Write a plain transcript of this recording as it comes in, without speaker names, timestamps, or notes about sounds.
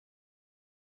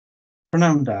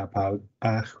Prynawn da pawb,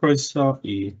 a chroeso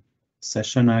i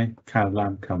sesiynau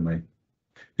Carlam Cymru.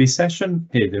 Fi sesiwn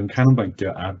heddiw yn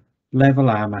canolbwyntio ar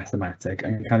lefel A Mathemateg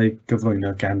yn cael ei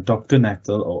gyflwyno gan Dr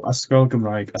Nettle o Ysgol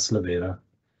Gymraeg a Slyfera.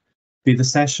 Bydd y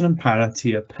sesiwn yn para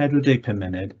tua 45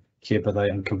 munud lle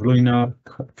byddai yn cyflwyno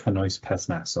cynnwys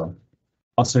perthnasol.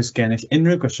 Os oes gennych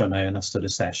unrhyw gwestiynau yn ystod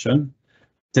y sesiwn,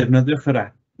 defnyddiwch yr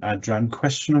adran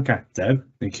cwestiwn ac ateb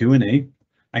neu Q&A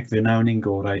ac fe wnawn ni'n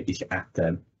gorau i'ch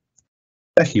ateb.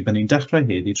 Felly, byddwn ni'n dechrau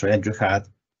heddi trwy edrych ar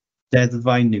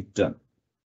deddfau Newton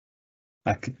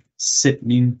ac sut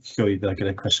ni'n llwyddo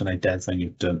gyda cwestiynau deddfau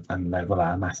Newton yn lefel A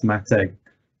Mathemateg.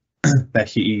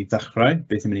 Felly, i ddechrau,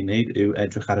 beth ni'n mynd i wneud yw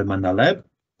edrych ar y mynoleb,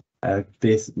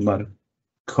 beth mae'r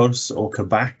cwrs o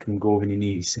cybac yn gofyn i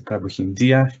ni i sicrhau bod chi'n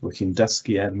deall, bod chi'n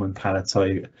dysgu mwyn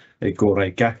paratoi y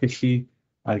gorau gallech chi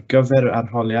ar gyfer yr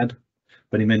arholiad.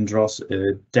 Byddwn ni'n mynd dros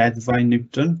y deddfau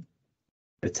Newton,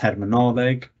 y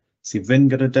terminoleg, sy'n fynd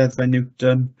gyda deddfau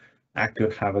Newton ac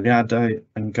yw'r hafaliadau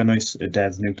yn gynnwys y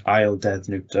ail deddf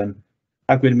Newton,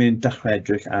 ac wedyn mynd dechrau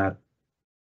edrych ar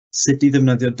sut i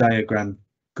ddefnyddio diagram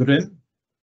grym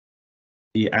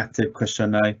i ateb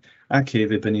cwestiynau, ac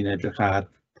hefyd byddwn ni'n edrych ar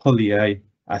poliau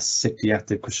a sut i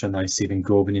ateb cwestiynau sydd yn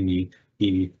gofyn i ni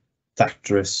i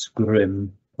ddatrys grym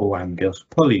o amgylch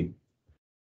poli.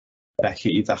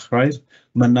 Felly i ddechrau,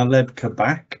 mynoleb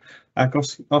cybac, ac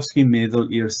os chi'n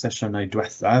meddwl i'r sesiynau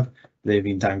diwethaf, ble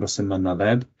fi'n dangos y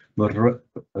mynoleb, mae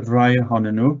rai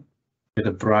ohonyn nhw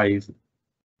gyda braidd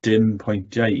dim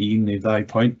pwyntiau, 1 neu 2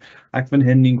 pwynt, ac fan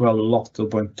hyn ni'n gweld lot o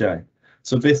bwyntiau.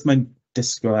 So beth mae'n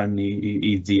disgwyl arni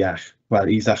i ddeall?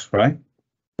 Wel, i ddechrau,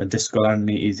 mae'n disgwyl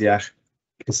arni i ddeall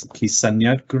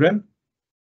cysyniad grym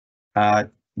a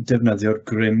defnyddio'r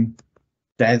grym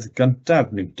deddf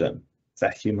gyntaf Newton.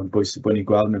 Felly mae'n bwysig bod ni'n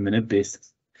gweld mewn munud beth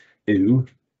yw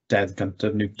deddf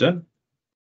gyntaf Newton.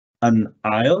 Yn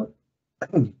ail,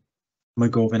 mae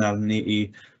gofyn arni i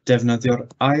defnyddio'r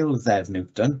ail ddeddf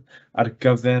Newton ar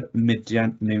gyfer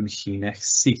mudiant mewn llinell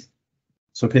syth.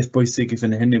 So peth bwysig i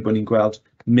fan hyn yw bod ni'n gweld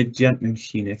mudiant mewn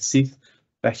llinell syth,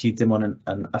 felly dim ond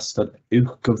yn ystod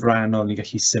uwch gyfrannol ni'n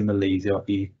gallu symleiddio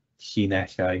i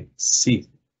llinellau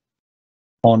syth.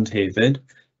 Ond hefyd,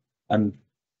 yn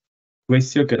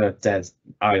gweithio gyda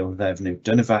ail ddeddf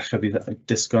Newton, efallai bydd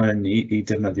disgwyl ni i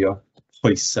defnyddio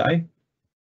pwysau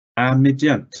a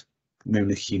mudiant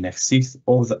mewn y llinell syth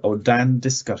o dan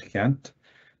disgyrchiant,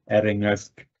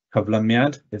 enghraifft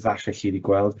cyflymiad, efallai chi wedi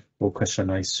gweld o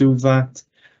cwestiynau swfat,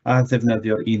 a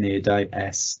ddefnyddio'r unedau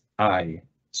SI,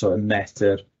 so y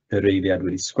metr yr eiliad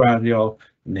wedi sgwario,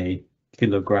 neu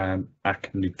kilogram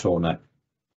ac newtonau.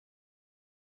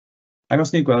 Ac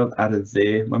os ni'n gweld ar y dde,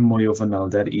 mae mwy o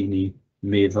fanylder i ni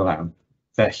meddwl am.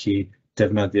 Felly,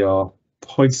 defnyddio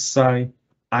pwysau,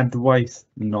 adwaith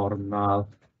normal,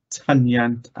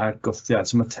 tyniant a gwthiad.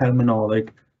 So mae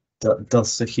terminoleg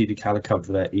dylsych chi wedi cael y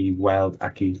cyfle i weld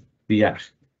ac i ddeall.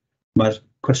 Mae'r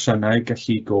cwestiynau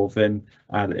gallu gofyn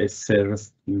ar y ffurf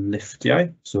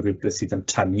lifftiau, so rhywbeth sydd yn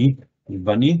tynnu i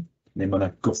fyny, neu mae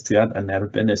yna gwthiad yn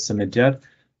erbyn y symudiad,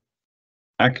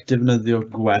 ac defnyddio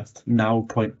gwerth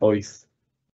 9.8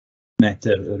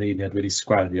 metr yr eiliad wedi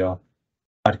sgwario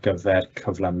ar gyfer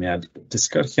cyflymiad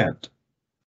disgyrchiant.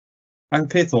 A'r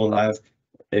peth olaf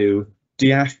yw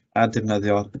deall a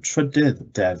defnyddio trydydd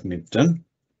deddf Newton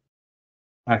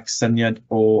ac syniad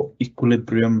o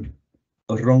equilibrium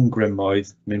rhwng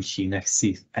grymoedd mewn llinell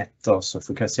syth eto, so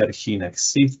ffocysu ar y llinell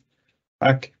syth,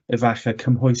 ac efallai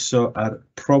cymhwyso ar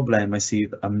problemau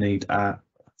sydd ymwneud â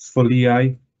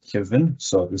ffoliau llyfn,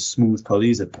 so the smooth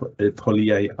pulleys, y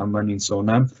poliau am ni'n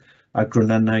sôn am, a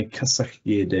grynynau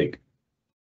cysylltiedig.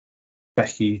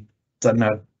 Felly,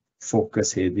 dyna'r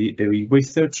ffocws heddi yw i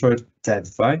weithio trwy'r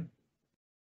deddfau,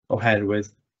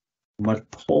 oherwydd mae'r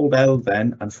pob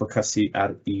elfen yn ffocysu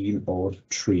ar un o'r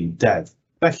 3 deddf.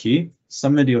 Felly,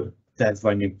 symud i'r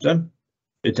deddfau Newton,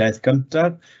 y deddf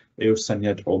gyntaf yw'r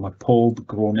syniad o mae pob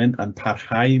gronyn yn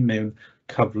parhau mewn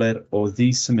cyflwr o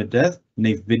ddisymudedd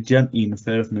neu fudiant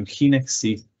unffurf mewn llinell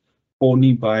syth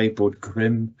oni bai bod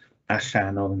grym a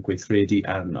chanol yn gweithredu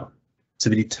arno. So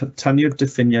fi wedi tynnu'r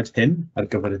diffiniad hyn ar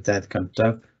gyfer y deddf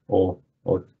cyntaf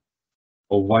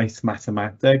o waith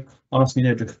Mathemateg, ond os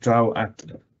ni'n edrych draw at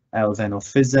elfen o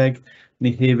ffiseg,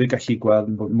 ni hefyd gallu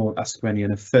gweld bod modd ysgrifennu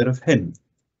yn y ffurf hyn,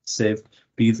 sef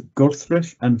bydd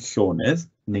gwrthrych yn llonydd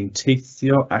neu'n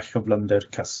teithio a chyflymder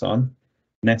cyson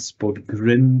nes bod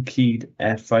grym cyd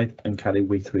effaith yn cael ei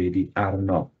weithredu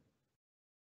arno.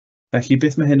 Felly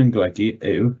beth mae hyn yn golygu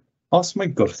yw, os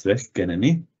mae gwrthrych gennym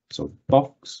ni, so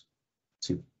bocs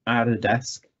sydd ar y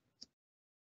desg,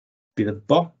 bydd y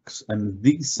bocs yn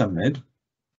ddisymud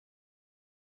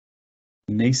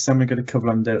neu symud gyda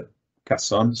cyflymder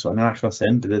cason, so yn yr achos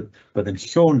hyn, bydd yn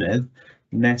llonydd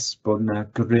nes bod yna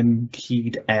grym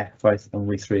cyd effaith yn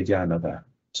weithredu arno fe.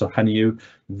 So hynny yw,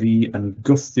 fi yn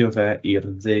gwthio fe i'r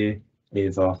dde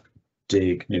efo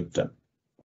 10 Newton.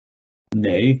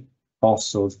 Neu,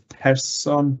 os oedd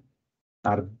person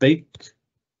ar beic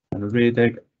yn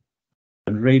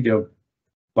reidio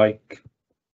beic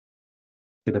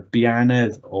gyda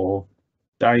bianedd o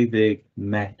 20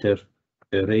 metr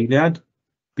yr eiliad,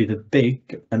 bydd y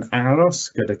beic yn aros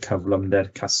gyda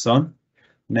cyflymder cason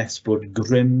nes bod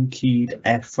grym cyd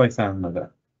effaith arno fe.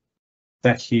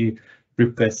 Felly,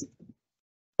 rhywbeth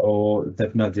o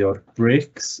ddefnyddio'r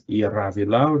brakes i arafu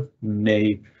lawr,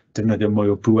 neu defnyddio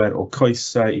mwy o bwer o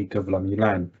coesau i gyflymu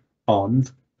lan. Ond,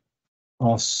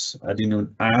 os ydyn nhw'n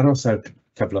aros ar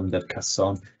cyflymder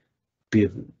cason,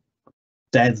 bydd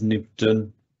 10 Newton,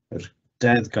 yr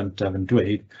 10 gyntaf yn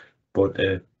dweud bod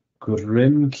y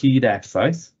grym cyd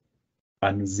effaith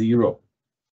yn 0.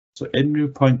 So unrhyw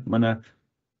pwynt mae yna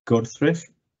gwrthrych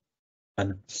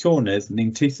yn llonydd,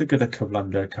 ni'n teithio gyda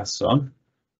cyflymder cason,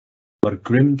 mae'r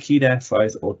grym cyd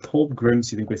effaith o pob grym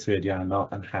sydd yn gweithredu arno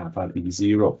yn hafal i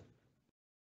 0.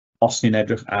 Os ni'n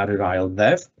edrych ar yr ail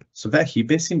ddef, so felly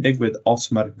beth sy'n digwydd os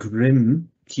mae'r grym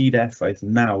cyd effaith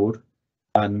nawr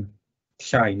yn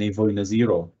llai neu fwy na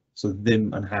 0, so ddim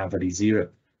yn hafal i 0.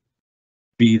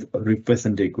 Bydd rhywbeth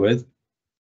yn digwydd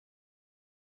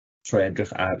trwy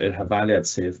edrych ar yr hafaliad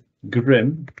sef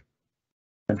grym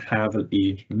yn hafal i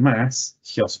mas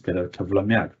lluosog gyda'r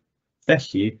cyflymiad.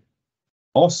 Felly,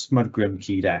 os mae'r grym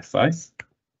cyd effaith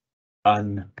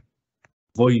yn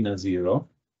fwy na 0,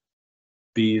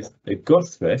 bydd y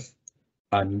gwrthrych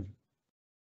yn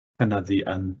cynyddu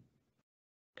yn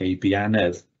ei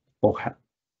bianedd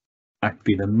ac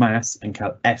bydd y mas yn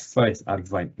cael effaith ar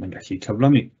faint mae'n gallu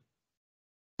cyflymu.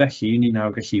 Felly, ni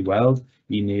nawr gallu weld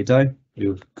unedau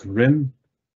yw'r grym,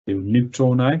 yw'r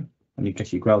niwtronau, a ni'n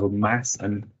gallu gweld o mas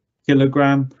yn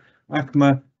kilogram, ac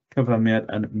mae cyflymiad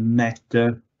yn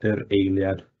metr yr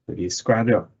eiliad wedi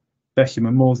sgwario. Felly,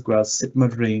 mae modd gweld sut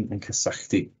mae'r rhain yn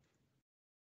cysylltu.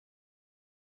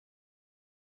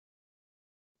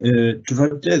 Y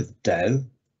drydydd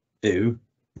deddf yw,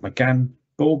 mae gan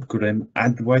bob grym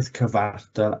adwaith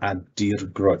cyfartal a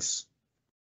dirgroes.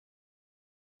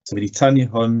 So fi wedi tynnu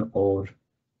hwn o'r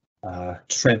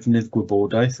trefnydd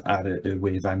gwybodaeth ar y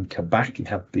wefan cybac i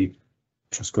helpu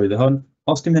trosglwyddo hwn.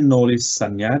 Os ni'n mynd nôl i'r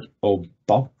syniad o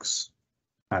bocs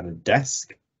ar y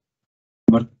desg,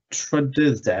 mae'r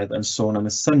trydydd deddf yn sôn am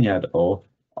y syniad o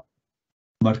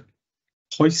mae'r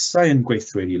pwysau yn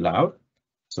gweithredu lawr,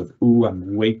 so W am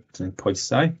weight yn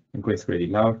pwysau yn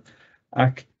gweithredu lawr,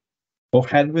 ac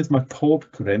oherwydd mae pob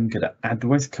grym gyda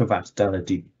adwaith cyfartal y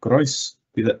digroes,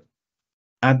 bydd y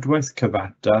adwaith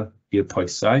cyfartal i'r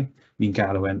pwysau, ni'n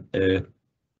galw yn y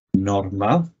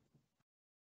normal,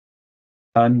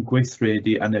 yn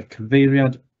gweithredu yn y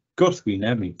cyfeiriad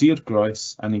gwrthwyneb neu dirgroes,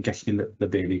 a ni'n gallu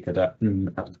labelu gyda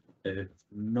y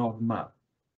normal.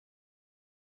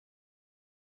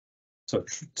 So,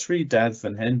 3 deddf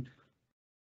fan hyn.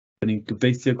 Ni'n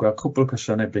gobeithio gweld cwbl o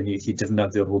cwestiynau ble ni'n gallu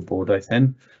defnyddio'r wybodaeth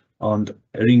hyn, ond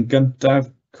yr un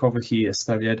gyntaf, cofiwch chi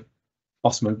ystyried,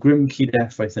 os mae grym cyd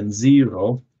effaith yn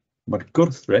 0, mae'r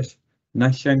gwrthrych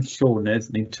naill ai'n llonydd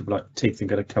neu'n teithio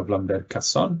gyda cyflymder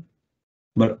cason.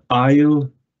 Mae'r ail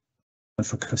yn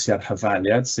ffocysu ar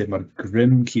hafaliad, sef mae'r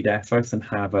grym cyd effaith yn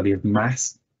hafal i'r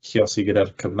mas lluosi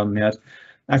gyda'r cyflymiad,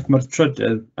 ac mae'r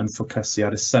trydydd yn ffocysu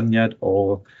ar y syniad o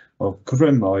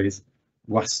grymoedd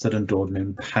wastad yn dod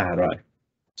mewn parau.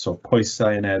 So,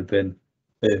 pwysau yn erbyn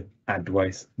y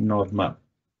adwaith normal.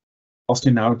 Os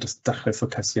ni nawr dechrau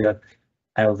ffocysu ar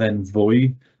elfen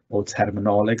fwy o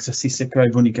terminoleg, so sy'n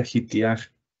sicrhau bod ni'n gallu deall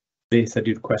beth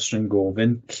ydy'r cwestiwn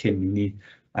gofyn cyn ni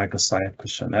agosau'r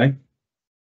cwestiynau.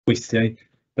 Weithiau,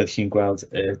 byddwch chi'n gweld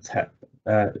y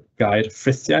gair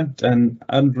ffrithiant yn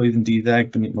flwyddyn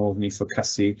 12, bydd ni'n modd ni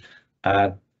ffocysu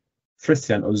ar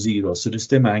ffrithiant o 0, so does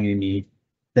dim angen ni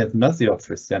ddefnyddio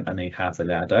ffrithiant yn ei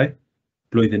hafaliadau.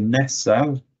 Blwyddyn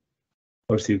nesaf,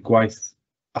 wrth i'r gwaith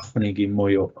ychwanegu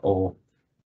mwy o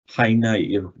haenau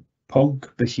i'r pwnc,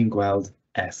 bydd chi'n gweld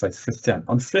effaith ffrithiant.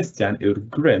 Ond ffrithiant yw'r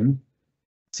grym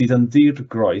sydd yn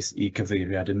ddirgroes i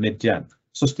gyfeiriad y mudian.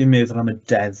 So os ni'n meddwl am y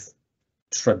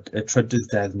trydydd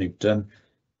deddf Newton,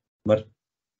 mae'r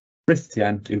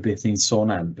ffrithiant yw beth ni'n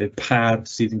sôn am, y par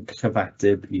sydd yn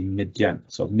cyfateb i mudian.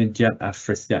 So mudian a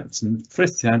ffrithiant. So,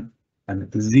 ffrithiant yn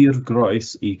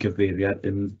ddirgroes i gyfeiriad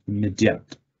y mudian.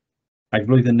 Ac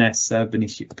flwyddyn nesaf,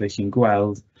 bydd chi'n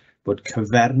gweld bod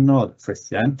cyfernod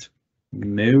ffrithiant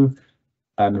mewn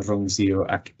yn rhwng 0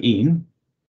 ac 1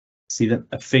 sydd yn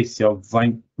effeithio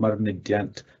faint mae'r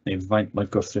mudiant neu faint mae'r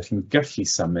gwrthrych yn gallu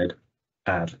symud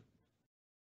ar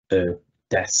y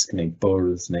desg neu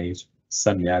bwrdd neu'r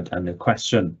syniad yn y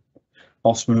cwestiwn.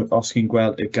 Os chi'n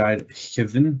gweld y gair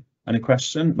llyfn yn y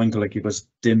cwestiwn, mae'n golygu bod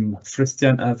dim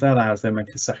ffrithiau fel arfer mae'n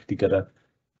cysylltu gyda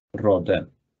rodyn.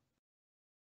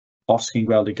 Os chi'n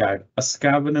gweld y gair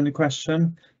ysgafn yn y cwestiwn,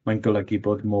 mae'n golygu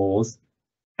bod modd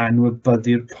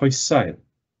anwybyddu'r pwysau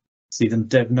sydd yn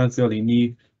defnyddiol i ni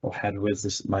oherwydd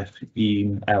mae'r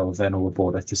un elfen o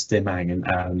wybodaeth does dim angen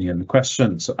arni yn y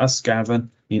cwestiwn. So ysgafn,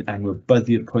 ni'n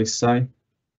anwybyddu'r pwysau,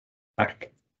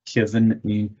 ac llyfn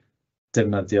ni'n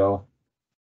defnyddio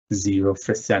zero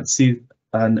ffrithiant sydd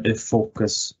yn y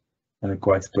ffocws yn y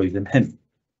gwaith blwyddyn hyn.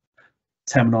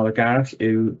 Terminoleg arall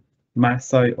yw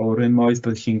mathau o rymoedd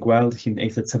byddwch chi'n gweld, chi'n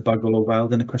eitha tebygol o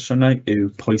weld yn y cwestiynau, yw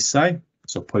pwysau,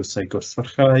 so pwysau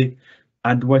gwrthrychau,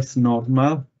 adwaith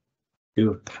normal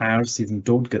yw'r par sydd yn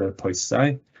dod gyda'r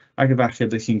pwysau, ac efallai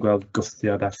byddwch chi'n gweld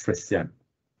gwthiad a ffrithiant.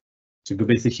 So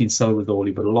gobeithio chi'n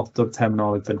sylweddoli bod lot o'r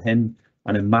terminoleg fan hyn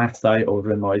yn y mathau o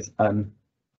rymoedd yn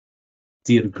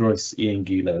dirgroes i ein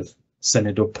gilydd,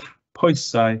 symud o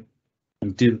pwysau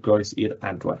yn dirgroes i'r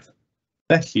adwaith.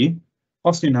 Felly,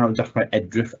 os ni'n nawr dechrau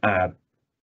edrych ar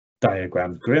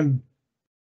diagram grym,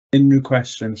 unrhyw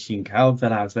cwestiwn chi'n cael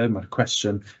fel arfer, mae'r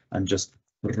cwestiwn yn just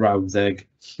rawddeg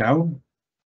llawn.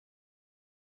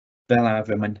 Fel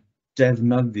arfer, mae'n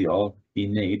defnyddiol i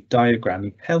wneud diagram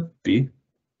i helpu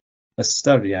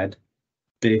ystyried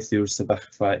beth yw'r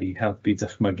sefyllfa i helpu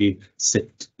dychmygu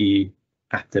sut i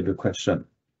ateb y cwestiwn.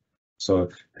 So,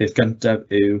 peth gyntaf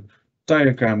yw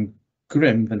diagram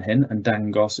grym fan hyn yn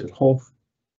dangos yr holl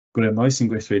grymoedd sy'n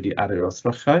gweithredu ar yr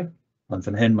wrthrychau, ond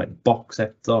fan hyn mae bocs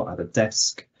eto ar y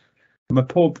desg. Mae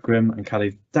pob grym yn cael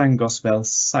ei dangos fel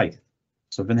saith.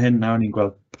 So fan hyn nawr ni'n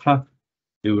gweld pa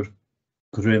yw'r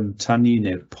grym tynnu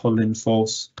neu'r pull-in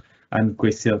force yn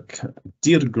gweithio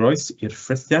dirgroes i'r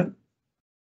ffrithiant.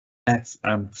 F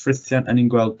am ffrithiant, a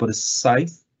ni'n gweld bod y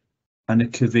saith yn y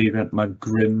cyfeiriad mae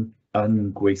grym yn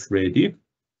gweithredu.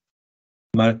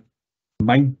 Mae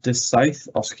maint y saith,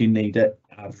 os chi'n neud e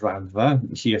ar raddfa,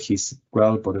 chi gallu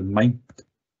gweld bod y maint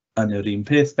yn yr un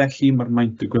peth, felly mae'r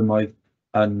maint y grymoedd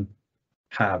yn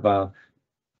hafal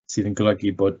sydd yn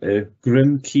golygu bod y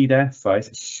grym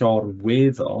cyd-effaith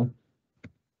llorweddol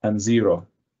yn 0.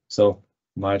 So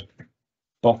mae'r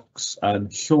bocs yn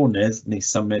llonydd neu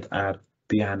symud ar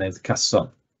bianedd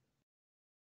cyson.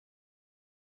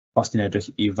 Os ni'n edrych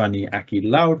i fyny ac i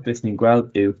lawr, beth ni'n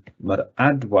gweld yw mae'r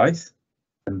adwaith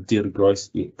yn dirgroes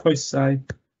i'r pwysau,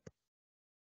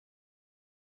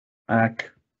 ac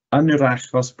yn yr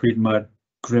achos pryd mae'r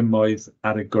grymoedd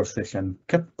ar y gwrthrych yn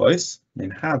cytbwys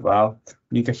neu'n hafal,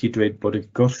 ni'n gallu dweud bod y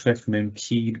gwrthrych mewn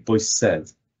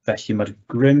cydbwysedd. Felly mae'r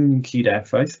grym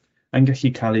cyd-effaith yn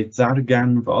gallu cael ei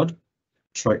ddarganfod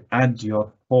trwy adio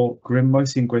o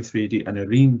grymoedd sy'n gweithredu yn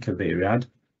yr un cyfeiriad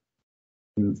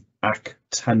ac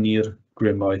tynnu'r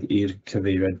grymoedd i'r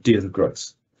cyfeiriad dirgroes.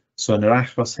 So yn yr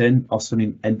achos hyn, os o'n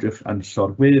ni'n edrych yn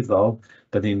llorweddol,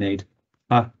 byddwn ni'n gwneud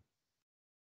a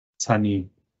tynnu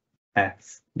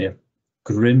F, neu'r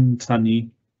grym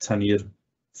tynnu'r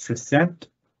ffrithiant.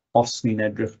 Os ni'n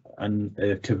edrych yn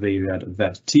y cyfeiriad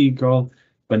vertigol,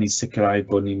 byddwn ni'n sicrhau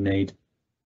bod ni'n gwneud,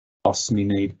 os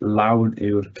ni'n gwneud lawn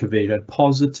yw'r cyfeiriad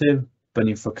positif,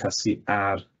 byddwn ni'n ffocysu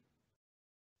ar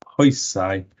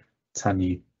pwysau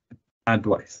tynnu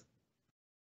adwaith.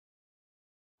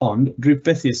 Ond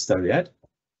rhywbeth i ystyried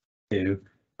yw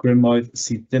grymoedd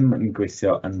sydd ddim yn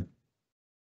gweithio yn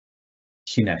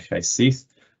llinellau syth,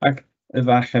 ac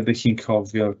efallai bydd chi'n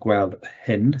cofio gweld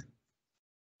hyn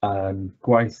yn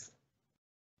gwaith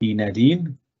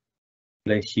 1-1,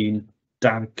 ble chi'n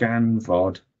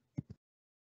darganfod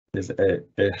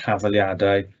y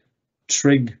hafaliadau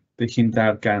trig, bydd chi'n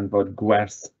darganfod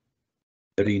gwerth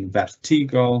yr un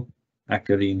vertigol ac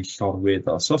yr un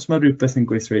llorweddol. So os mae rhywbeth yn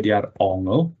gweithredu ar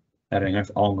ongl, er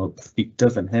enghraifft ongl theta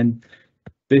fan hyn,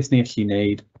 beth ni'n gallu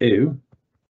gwneud yw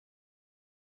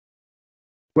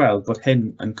gweld bod hyn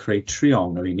yn creu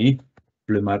triongl i ni,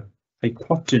 ble mae'r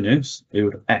hypotenuse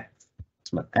yw'r F.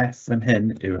 So mae F fan hyn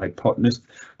yw'r hypotenuse,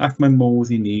 ac mae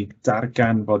modd i ni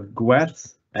darganfod gwerth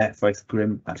effaith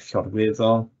grym ar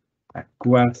llorweddol a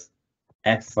gwerth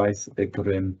effaith y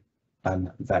grym yn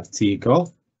vertigol.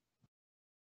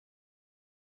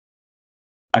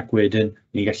 Ac wedyn,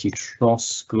 ni'n gallu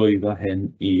trosglwyddo hyn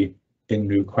i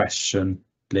unrhyw cwestiwn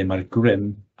ble mae'r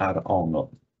grym ar ongl.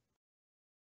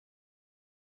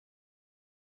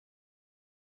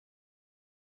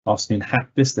 Os ni'n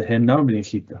hapus dy hyn nawr, ni'n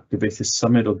gallu gobeithio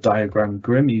symud o diagram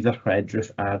grym i ddechrau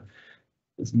edrych ar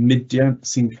mudiad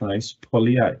sy'n cynnwys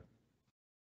poliau.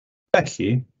 Felly,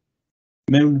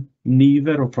 mewn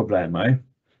nifer o problemau,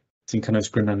 sy'n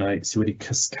cynnwys grynynnau sydd wedi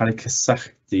cael eu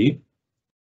cysylltu,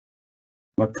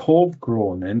 mae pob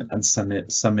gronyn yn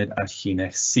symud â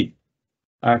llinell syth.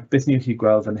 Ac beth ni'n gallu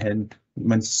gweld fan hyn,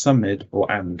 mae'n symud o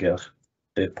amgylch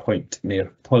y pwynt neu'r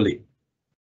pwli.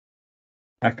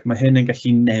 Ac mae hyn yn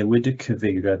gallu newid y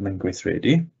cyfeiriad mewn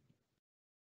gweithredu.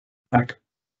 Ac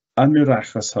yn yr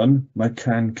achos hwn, mae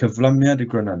can cyflymiad y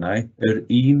grynynnau yr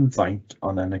un faint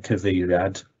ond yn y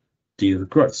cyfeiriad dydd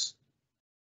groes.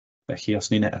 Felly, os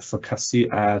ni'n ffocysu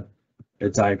ar y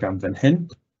diagram fan hyn,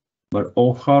 mae'r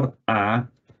ochr A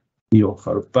i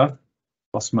ochr B.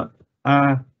 Os mae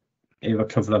A efo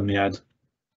cyflymiad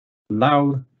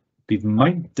lawr, bydd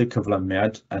maint y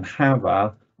cyflymiad yn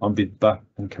hafal, ond bydd B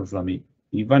yn cyflymu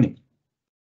i fyny.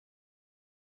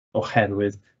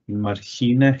 Oherwydd mae'r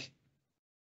llinell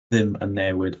ddim yn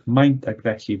newid maint ac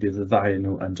felly bydd y ddau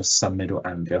nhw yn just symud o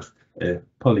amgylch y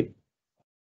pwli.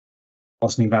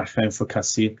 Os ni'n falle yn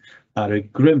ffocysu ar y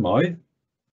grymoedd,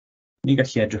 ni'n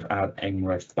gallu edrych ar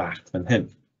enghraifft bach fan hyn.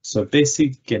 So beth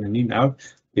sydd gennym ni nawr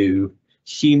yw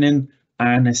llinyn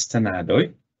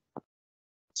anestynadwy.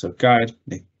 So gair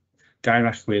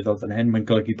allweddol fan hyn, mae'n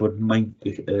golygu bod maint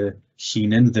y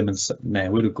llinyn ddim yn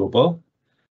newid o gwbl.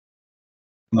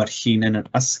 Mae'r llinyn yn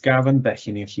ysgafn,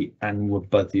 felly ni'n gallu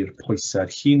anwybyddu'r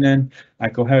pwysau'r llinyn,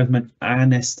 ac oherwydd mae'n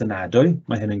anestynadwy,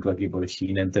 mae hyn yn golygu bod y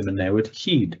llinyn ddim yn newid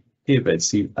hyd hefyd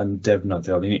sydd yn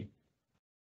defnyddiol i ni.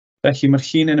 Felly mae'r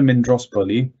llinyn yn mynd dros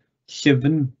bwli,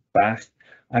 llyfn bach,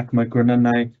 ac mae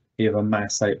grynynnau efo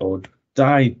masau o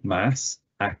 2 mas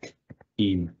ac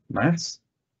 1 mas.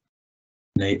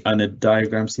 Neu yn y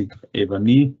diagram sydd efo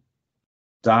ni,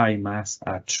 2 mas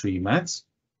a 3 mas.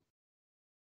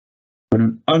 Maen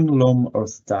nhw'n ynglwm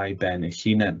wrth 2 ben y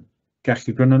llinyn. Gall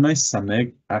y grynynnau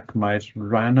symud ac mae'r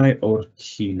rhannau o'r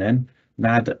llinyn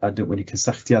nad ydyn wedi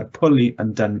cysylltu â'r pwli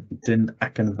yn dyn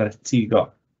ac yn vertigo.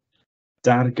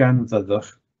 Dargan fyddwch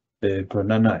y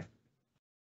grynynnau.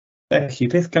 Felly,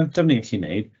 peth gyntaf ni'n gallu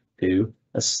gwneud yw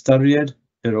ystyried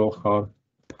yr ochr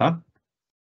P,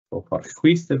 ochr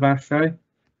chwith efallai,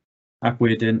 ac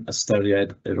wedyn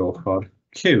ystyried yr ochr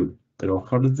Q, yr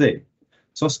ochr dde.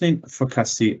 So os ni'n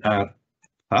ffocysu ar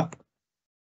P,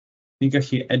 ni'n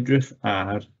gallu edrych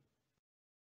ar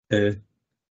y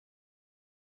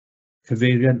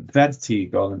cyfeiriad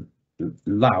vertigol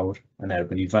lawr yn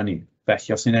erbyn i fyny. Felly,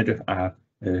 os ni'n edrych ar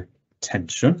y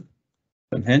tensiwn,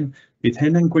 fan hyn, bydd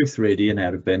hyn yn gweithredu yn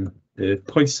erbyn y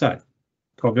pwysau.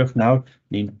 Cofiwch nawr,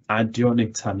 ni'n adio neu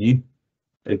tynnu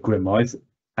y grymoedd,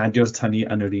 adio'r tynnu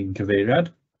yn yr un cyfeiriad,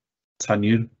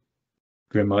 tynnu'r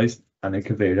grymoedd yn y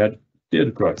cyfeiriad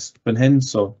dy'r groes. Fan hyn,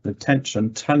 so, y tensiwn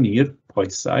tynnu'r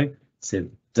pwysau, sef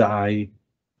 2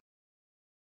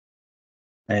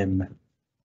 mg,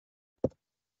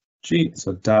 so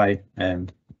 2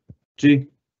 mg,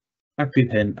 ac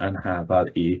bydd hyn yn hafal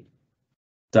i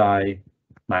 2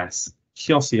 mas,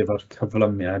 lluosi efo'r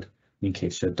cyflymiad ni'n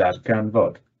ceisio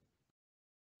darganfod.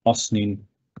 Os ni'n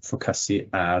ffocysu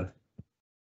ar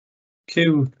Q,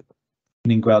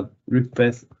 ni'n gweld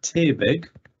rhywbeth tebyg.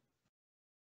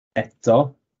 Eto,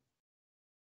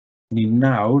 ni'n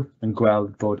nawr yn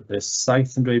gweld bod y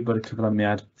saith yn dweud bod y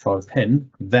cyflymiad ffordd hyn,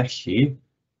 felly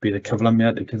bydd y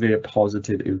cyflymiad, y cyfeiriad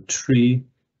positif yw 3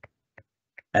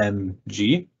 mg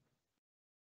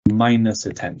minus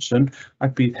y tensiwn,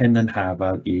 ac bydd hyn yn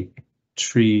hafal i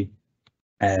 3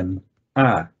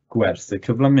 ma gwerth y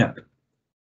cyflymiad.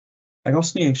 Ac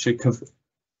os ni eisiau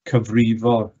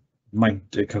cyfrifo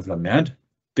maint y cyflymiad,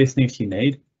 beth ni'n gallu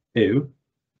gwneud yw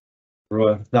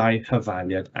roi'r ddau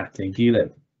hyfaliad at ei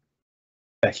gilydd.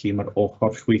 Felly mae'r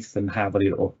ochr chwith yn hafal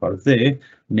i'r ochr dde,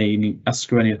 neu ni'n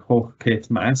ysgrifennu'r holl peth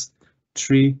mas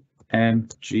 3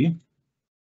 mg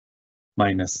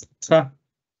minus T.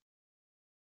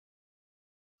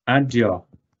 Adio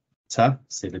T,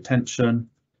 sef y tensiwn,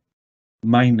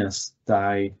 minus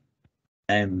 2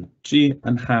 mg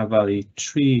yn hafal i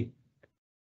 3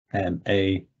 ma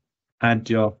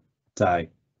adio 2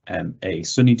 ma.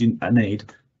 So ni wedi'n gwneud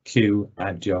Q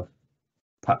adio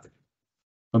P.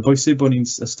 Mae'n bwysig bod ni'n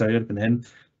ystyried fan hyn,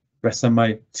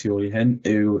 resymau tu ôl i hyn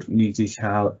yw ni wedi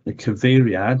cael y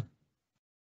cyfeiriad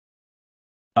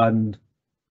yn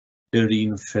yr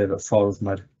un ffordd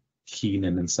mae'r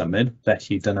llinyn yn symud,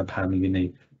 felly dyna pam ni'n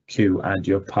gwneud Q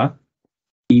adio P.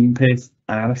 Un peth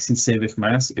arall sy'n sefyll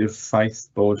mas yw'r ffaith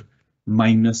bod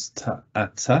minus T a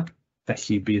T,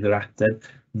 felly bydd yr ateb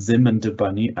ddim yn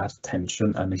dibynnu ar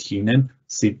tensiwn yn y llinyn,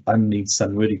 sydd yn neud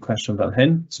synwyr i cwestiwn fel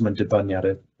hyn, so mae'n dibynnu ar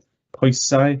y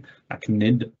pwysau ac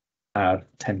nid ar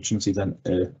tensiwn sydd yn y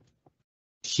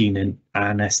llinyn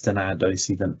anestynadwy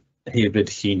sydd yn hefyd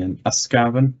llinyn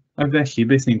ysgafn, a felly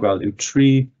beth ni'n gweld yw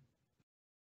 3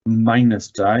 minus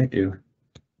 2 yw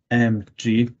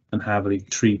mg yn hafel i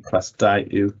 3 plus 2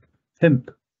 yw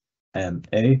 5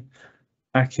 ma.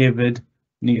 Ac hefyd,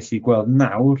 ni'n gallu gweld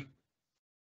nawr,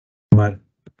 mae'r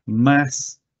mas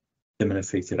ddim yn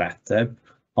effeithio'r ateb,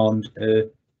 ond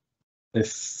y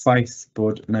ffaith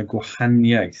bod yna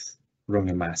gwahaniaeth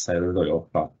rhwng y masau ar y ddwy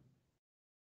ochr.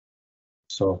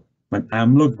 So, mae'n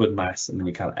amlwg bod mas yn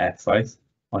mynd i cael effaith,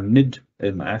 ond nid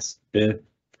y mas, y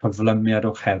cyflymiad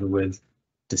oherwydd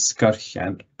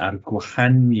disgyrchiant a'r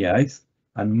gwahaniaeth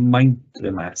yn maint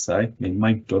y masau, neu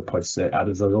maint o'r pwysau ar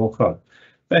y ddwy ochr.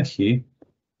 Felly,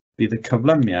 bydd y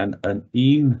cyflymiad yn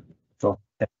 1 dros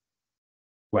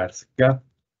gwerth G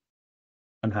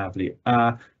yn haflu A,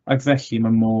 ac felly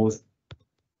mae modd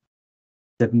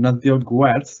defnyddio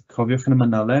gwerth, cofiwch yn y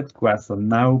manyled, gwerth o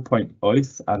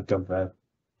 9.8 ar gyfer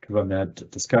cyflymiad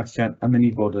disgyrchiant yn mynd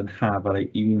i fod yn hafel ei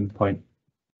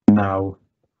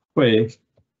 1.96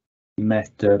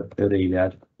 metr yr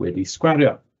eiliad wedi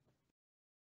sgwario.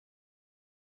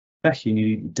 Felly, ni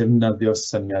wedi defnyddio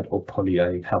syniad o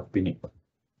poliau i helpu ni.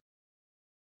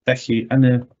 Felly, yn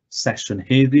y sesiwn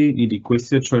heddi, ni wedi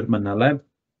gweithio trwy'r manyled.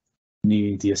 Ni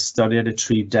wedi ystyried y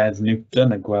 3 deddf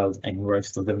Newton a gweld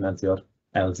enghraifft o ddefnyddio'r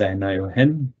elfennau o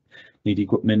hyn. Ni wedi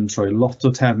mynd trwy lot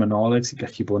o terminoleg sy'n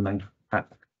gallu bod yn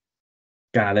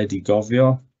galed i gofio.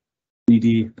 Ni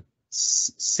wedi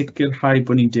sicrhau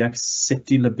bod ni'n deall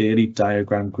sut i lyberu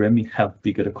diagram grym i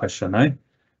helpu gyda cwestiynau,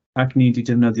 ac ni wedi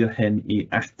defnyddio hyn i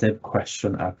ateb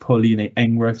cwestiwn ar poli neu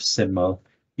enghraifft syml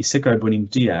i sicrhau bod ni'n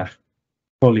deall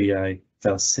poliau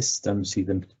fel system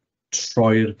sydd yn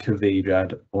troi'r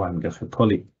cyfeiriad o amgylch y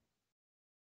poli.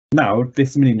 Nawr,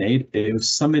 beth ni'n mynd i wneud yw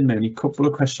symud mewn i cwpl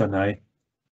o cwestiynau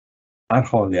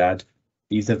arholiad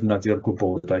i ddefnyddio'r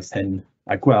gwybodaeth hyn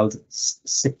a gweld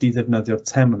sut i ddefnyddio'r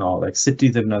terminoleg, sut i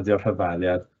ddefnyddio'r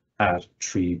hyfaliad ar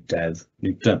 3 deddf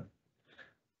Newton.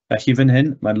 Felly fan hyn,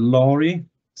 mae lori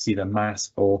sydd yn mas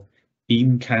o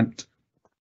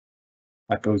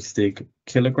 180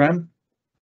 kg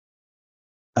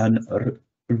yn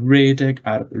redeg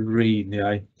ar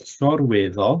reiniau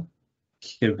llorweddol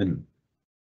cyfn.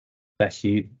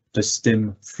 Felly, does dim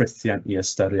ffrithiant i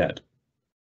ystyried.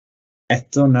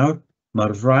 Eto nawr,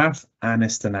 mae'r raff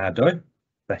anestonadwy,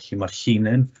 felly mae'r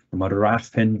llinyn, mae'r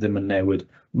raff hyn ddim yn newid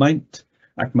maint,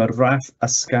 ac mae'r raff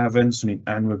ysgafn, so ni'n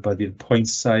anwybyddu'r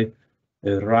pwysau,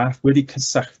 y raff wedi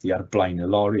cysylltu ar blaen y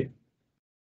lori.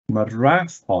 Mae'r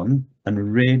raff hon yn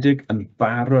redeg yn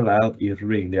baralel i'r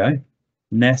reiliau,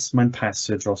 nes mae'n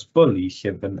pasio dros bwli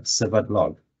llyfn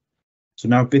sefydlog. So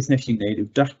nawr beth nes i wneud yw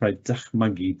dechrau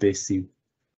dychmygu beth sydd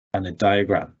yn y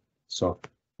diagram. So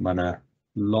mae yna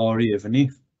lori efo ni,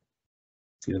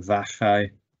 sydd y fachau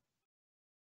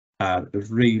a'r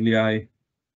reiliau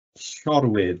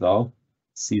llorweddol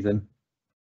sydd yn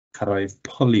cyrraedd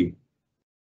pwli.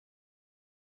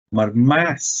 Mae'r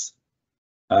mas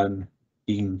yn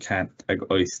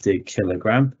 180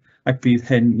 kg ac bydd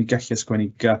hyn ni gallu ysgrifennu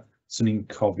G, so ni'n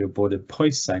cofio bod y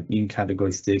pwysau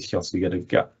 180 llosgi gyda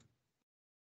G.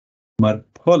 Mae'r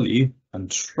pwli yn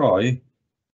troi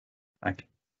ac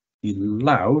i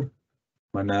lawr,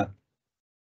 mae yna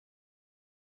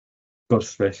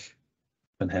gwrthrych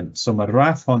fan hyn. So mae'r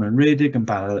raff hon yn redeg yn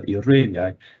baralel i'r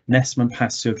reiliau nes mae'n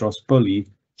pasio dros bwli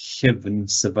llyfn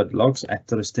sefydlog, so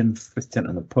eto does dim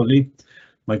ffrithiant yn y pwli.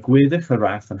 Mae gweddill y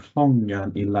raff yn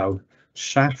hongian i lawr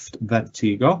siafft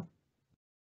vertigo.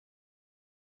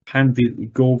 Pan fydd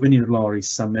gofyn i'r lori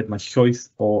symud, mae llwyth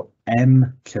o m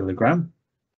kilogram,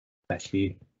 felly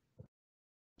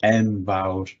m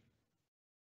fawr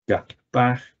G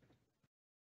bach,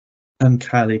 yn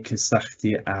cael ei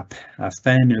cysylltu a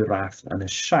phen y raff yn y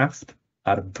siafft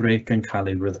a'r brec yn cael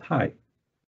ei ryddhau.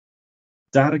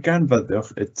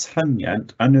 Darganfyddwch y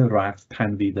tyniant yn y raff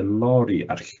pan fydd y lori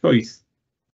a'r llwyth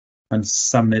yn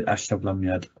symud a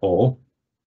chyflymiad o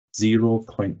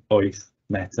 0.8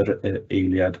 metr yr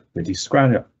eiliad wedi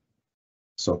sgwario.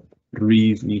 So,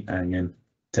 rif ni angen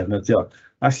defnyddio.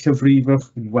 A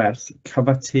chyfrifwch werth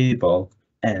cyfatebol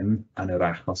m yn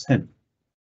yr achos hyn.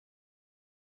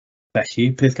 Felly,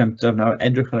 peth gyntaf nawr,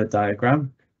 edrych ar y diagram.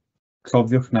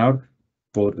 Cofiwch nawr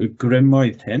bod y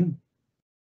grymoedd hyn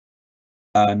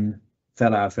yn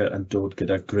fel arfer yn dod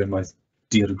gyda grymoedd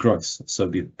dirgroes. So,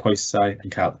 bydd pwysau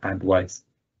yn cael adwaith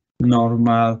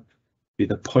normal.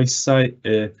 Bydd y pwysau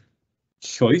y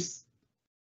llwyth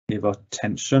efo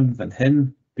tensiwn fan hyn,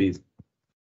 bydd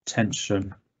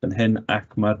tensiwn fan hyn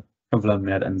ac mae'r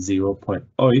cyflymiad yn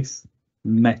 0.8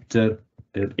 metr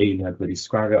yr eiliad wedi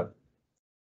sgwario.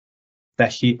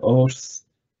 Felly wrth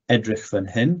edrych fan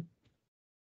hyn,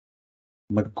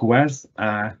 mae gwerth a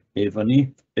efo ni,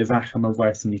 efallai mae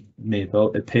gwerth ni meddwl,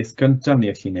 y peth gyntaf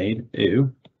ni allu wneud yw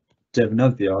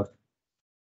defnyddio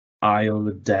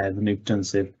ail deddf Newton,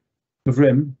 sef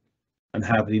grym yn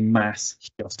haflu mas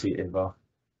lluosi efo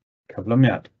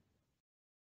cyflymiad.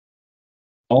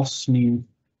 Os ni'n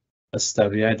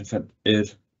ystyried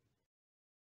yr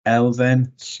elfen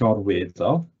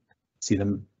llorweddol sydd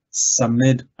yn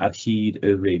symud ar hyd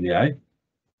y reiliau,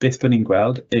 beth byddwn ni'n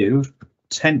gweld yw'r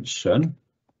tensiwn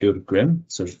yw'r grym,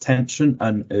 so'r tensiwn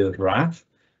yn y raff,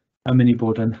 yn mynd i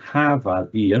bod yn hafal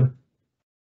i'r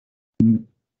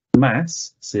mas,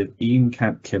 sef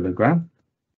 100 kg,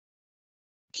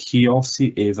 lluosi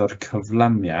efo'r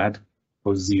cyflymiad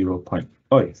o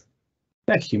 0.8.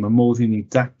 Felly, mae modd i ni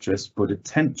datrys bod y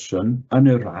tensiwn yn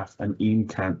y raff yn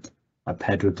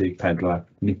 144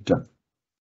 Newton.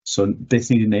 So, beth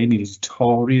ni wedi gwneud, ni wedi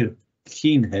torri'r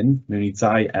llun hyn mewn i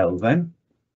ddau elfen,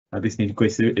 a beth ni wedi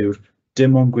gweithio yw'r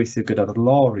dim ond gweithio gyda'r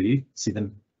lori sydd yn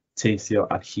teithio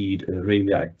ar hyd y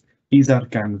reiliau i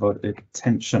ddarganfod y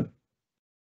tensiwn.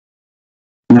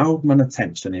 Nawr mae yna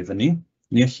tensiwn efo ni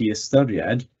allu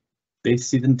ystyried beth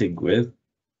sydd yn digwydd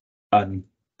yn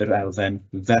yr elfen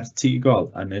vertigol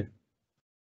yn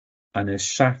y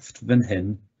siafft fan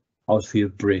hyn wrth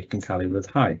i'r brec yn cael ei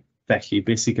ryddhau. Felly,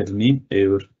 beth sydd gyda ni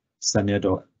yw'r syniad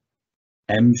o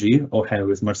mg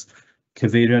oherwydd mae'r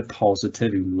cyfeiriad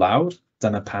positif i'w lawr,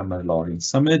 dyna pam mae'r lori'n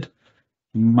symud,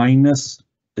 minus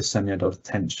y syniad o'r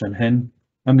tensiwn hyn,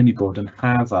 yn mynd i bod yn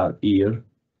hafal i'r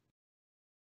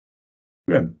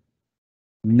grym.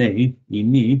 Neu i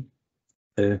ni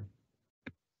y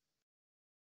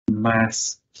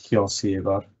mas lluosi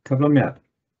efo'r cyflymiad.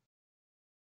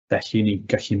 Felly ni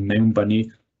gallu mewnbynnu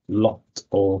lot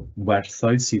o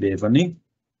werthoedd sydd efo ni.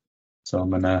 So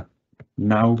mae yna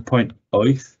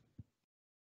 9.8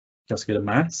 lluosi gyda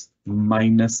mas,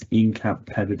 minus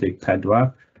 144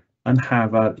 yn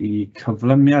hafal i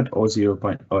cyflymiad o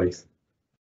 0.8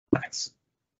 max.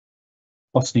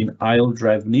 Os ni'n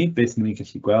aildrefnu, beth ni'n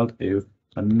gallu gweld yw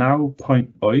y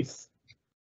 9.8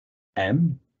 m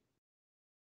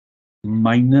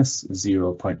minus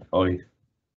 0.8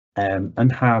 m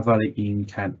yn hafal i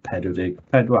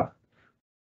 144.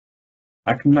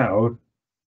 Ac nawr,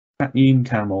 un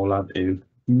cam olaf yw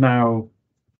 9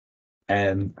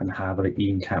 m yn hafal i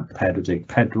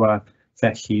 144,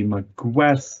 felly mae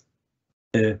gwerth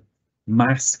y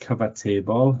mas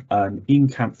cyfatebol yn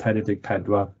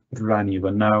 144 rhannu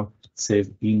efo 9, sef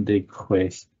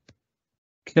 16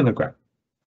 kg.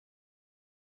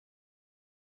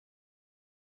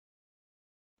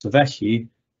 So felly,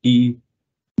 i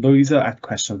lwyddo at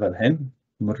cwestiwn fel hyn,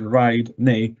 mae'n rhaid,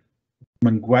 neu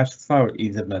mae'n gwerthfawr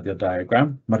i ddefnyddio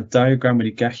diagram. Mae'r diagram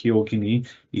wedi galluogi ni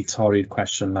i torri'r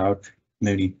cwestiwn lawr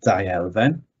mewn i ddau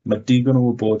elfen. Mae digon o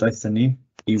wybodaeth yn ni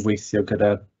i weithio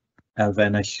gyda'r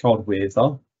elfennau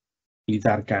llorweddol i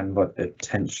ddarganfod y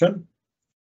tensiwn.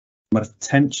 Mae'r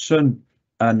tensiwn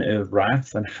yn y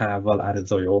raff yn hafal ar y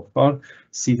ddwy ochr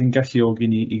sydd yn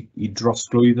galluogi ni i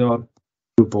drosglwyddo'r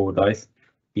wybodaeth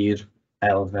i'r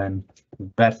elfen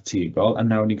vertigol, a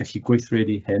nawr ni'n gallu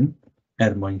gweithredu hyn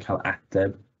mwyn cael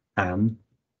ateb am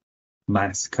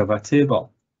mas cyfatebol.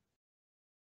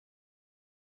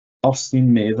 Os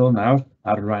ni'n meddwl nawr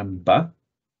ar ran B,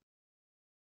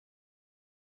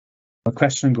 mae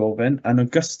cwestiwn gofyn, yn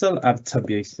ogystal â'r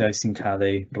tybiaethau sy'n cael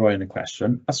ei roi yn y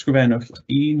cwestiwn, ysgrifennwch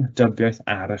un dybiaeth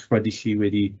arall wedi chi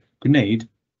wedi gwneud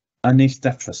yn eich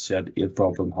datrysiad i'r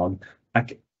broblem hon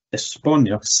ac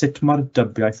esbonio sut mae'r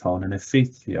dybiaeth hon yn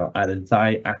effeithio ar y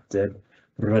ddau ateb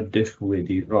rydych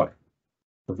wedi rhoi.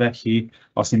 Felly,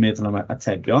 os ni'n meddwl am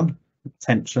atebion,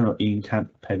 tensiwn o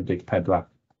 144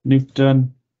 Newton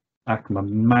ac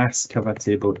mae mas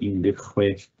cyfatebol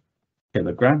 16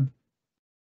 kg.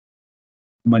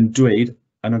 Mae'n dweud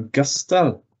yn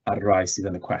ogystal â'r rai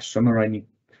sydd yn y cwestiwn, mae rhaid ni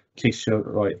ceisio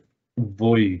rhoi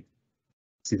fwy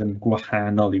sydd yn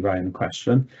gwahanol i rai yn y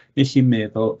cwestiwn. I chi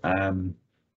meddwl am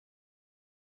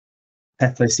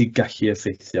pethau sydd gallu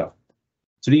effeithio.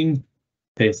 So un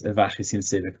peth efallai sy'n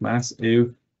sefyll mas yw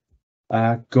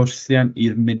gwrthian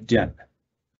i'r mudiad.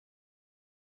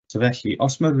 So felly,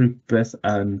 os mae rhywbeth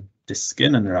yn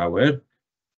disgyn yn yr awyr,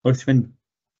 wrth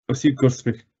i'w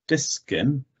gwrthrych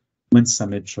disgyn, mae'n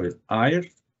symud trwy'r aer,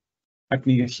 ac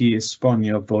ni gallu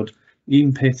esbonio bod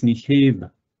un peth ni heb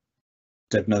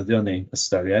defnyddio neu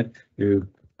ystyried yw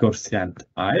gwrthiant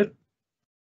aer,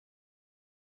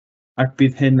 ac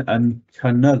bydd hyn yn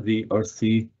cynyddu wrth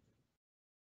i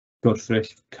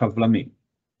gwrthrych cyflymu.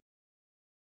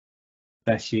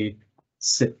 Felly,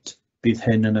 sut bydd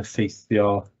hyn yn effeithio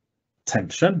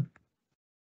tensiwn?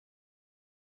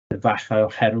 Efallai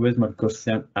oherwydd mae'r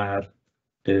gwrthiant ar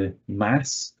y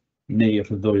mas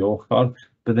neu'r ddwy ochr,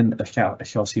 byddai'n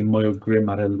alluosi mwy o grym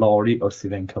ar y lori wrth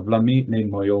i fe'n cyflymu, neu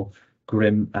mwy o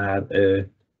grym ar y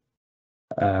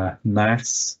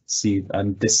mas sydd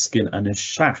yn disgyn yn y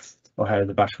siafft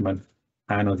oherwydd y bach mae'n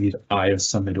anodd i'r air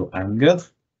symud o amgylch.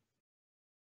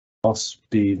 Os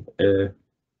bydd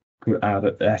ar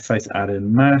effaith ar y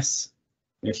mas,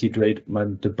 gallu dweud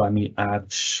mae'n dibynnu ar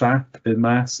siap y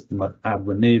mas, mae'r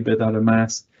arwynebydd ar y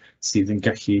mas sydd yn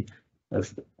gallu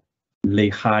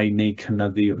leihau neu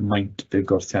cynyddu maint y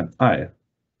gwrthiant air.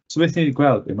 So beth ni'n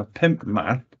gweld yw mae 5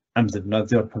 marc am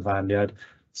ddefnyddio'r cyfaliad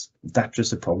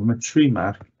datrys y problem, y 3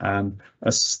 marc am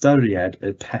ystyried y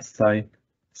pethau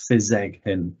ffiseg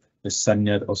hyn, y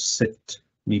syniad o sut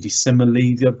ni wedi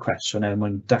symleiddio'r cwestiwn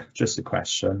mwyn datrys y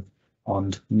cwestiwn,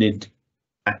 ond nid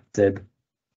ateb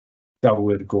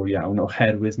gywir go iawn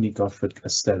oherwydd ni gorfod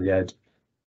ystyried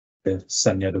y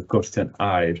syniad o gwrthiant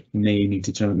air, neu ni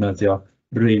wedi defnyddio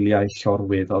reiliau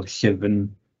llorweddol llyfn.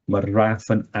 Mae'r raff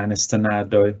yn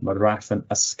anestynadwy, mae'r raff yn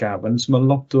ysgafn, so mae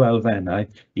lot o elfennau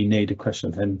i wneud y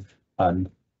cwestiwn hyn yn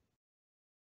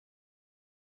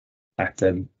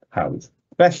ateb hawdd.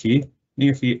 Felly, ni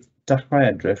gallu dechrau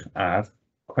edrych ar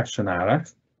cwestiwn arall.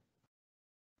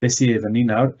 Beth sydd efo ni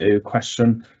nawr yw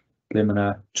cwestiwn ble mae yna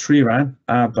 3 ran,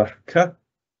 a by c.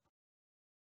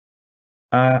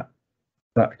 A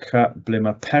by c ble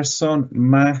mae person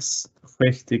mas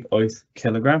 68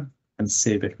 kg yn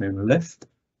sefyll mewn lift.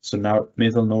 So nawr,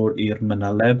 meddwl nôl i'r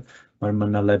mynyleb. Mae'r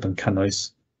mynyleb yn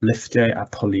cynnwys liftiau a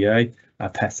poliau a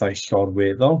pethau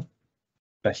llorweddol.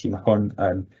 Felly mae hwn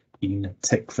yn un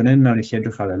tic fan hyn. Nawr i chi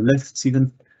edrych ar y lift sydd yn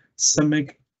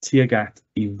symud tuag at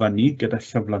i fyny gyda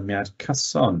cyflymiad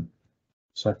cyson.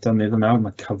 So eto meddwl nawr,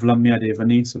 mae cyflymiad efo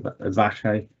ni, so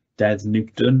efallai 10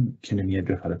 Newton cyn i ni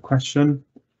edrych ar y cwestiwn.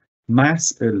 Mas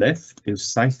y lift yw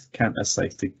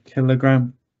 770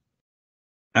 kg.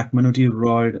 Ac maen nhw wedi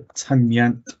rhoi'r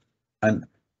tyniant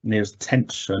neu'r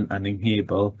tensiwn yn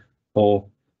enghebel o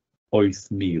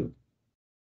 8,000.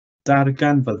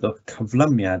 Dargan fyddwch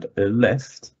cyflymiad y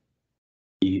lift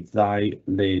i 2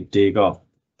 le-dego.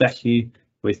 Felly,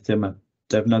 weithio mae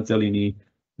defnyddiol i ni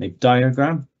wneud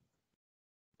diagram.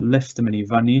 Lift yn mynd i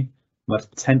fyny, mae'r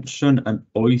tensiwn yn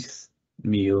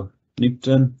 8,000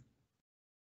 Newton.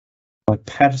 Mae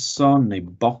person neu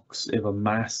bocs efo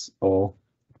mas o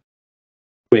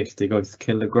 68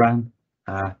 kg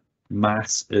a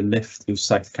mas y lift yw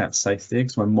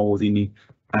 770, so mae modd i ni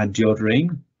adio'r rein.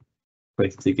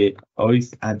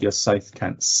 68 adio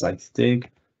 770,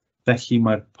 felly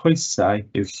mae'r pwysau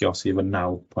i'w lluosi efo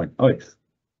 9.8.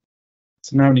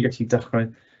 So nawr ni gallu dechrau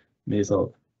meddwl,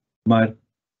 mae'r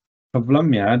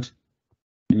cyflymiad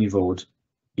yn ei fod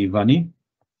i fyny,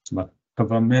 so mae'r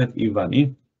cyflymiad i fyny,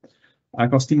 ac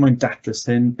os di moyn datrys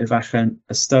hyn, efallai'n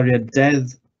ystyried dedd,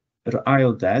 yr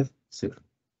ail dedd, sef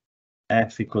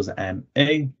F equals MA,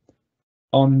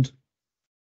 ond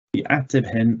i ateb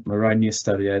hyn, mae rhaid ni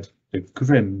ystyried y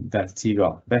grym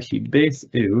vertigol. Felly, beth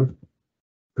yw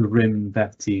grym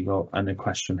vertigol yn y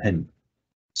cwestiwn hyn?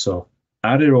 So,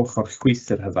 ar yr ochr chwith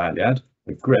yr hyfaliad,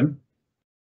 y grym,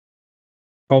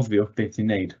 cofiwch beth i'n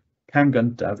wneud. Cam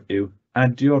gyntaf yw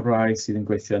adio rai sydd yn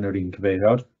gweithio yn yr un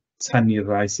cyfeiriad, tynnu'r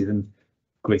rai sydd yn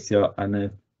gweithio yn y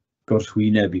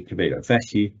gwrthwyneb i cyfeiriad.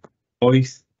 Felly,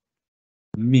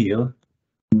 8,000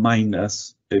 minus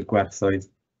y gwerthoedd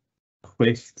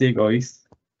 68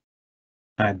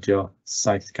 adio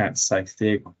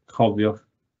 770, cofiwch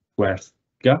gwerth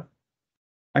G.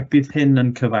 Ac bydd hyn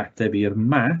yn cyfateb i'r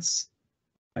mas.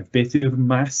 Ac beth yw'r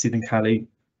mas sydd yn cael ei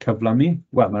cyflymu?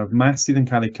 Wel, mae'r mas sydd yn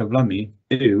cael ei cyflymu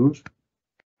yw'r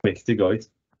 68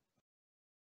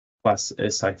 plus y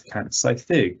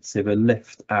 770, sef y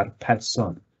lift a'r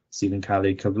person sydd yn cael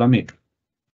ei cyflymu.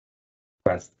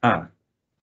 Gwerth A.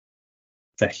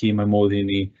 Felly mae modd i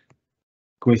ni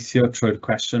gweithio trwy'r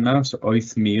cwestiwn nawr, so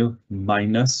 8,000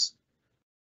 minus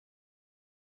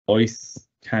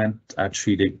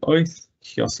 838,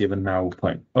 lluosi efo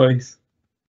 9.8,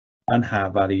 yn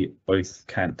hafal i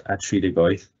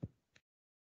 838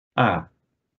 A.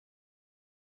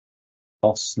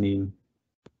 Os ni'n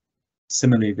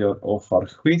symleiddio'r ochr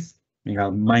chwith, ni'n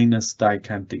cael minus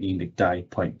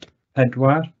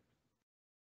 212.4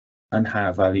 yn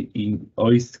hafal i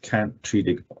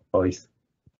 838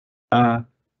 A,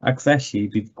 ac felly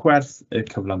bydd gwerth y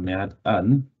cyflymiad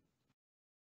yn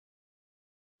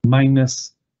minus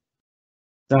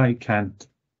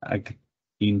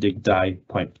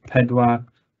 212.4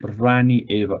 rannu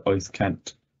efo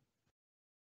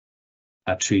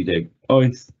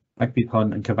 838, ac bydd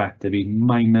hwn yn cyfateb i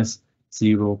minus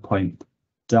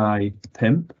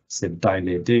 0.25, sef 2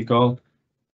 le-degol,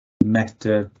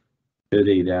 metr yr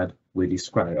eiliad wedi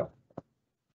sgwario.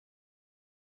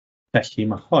 Felly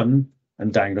mae hwn yn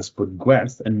dangos bod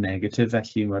gwerth yn negatif,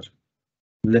 felly mae'r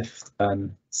lift yn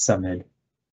symud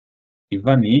i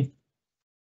fyny,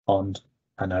 ond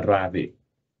yn arafu.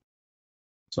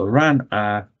 So ran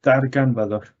A, dargan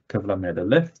fyddwch cyflymiad y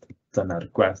lifft, dyna'r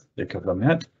gwerth y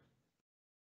cyflymiad.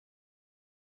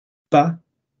 Ba,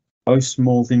 oes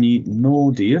modd i ni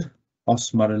nodi'r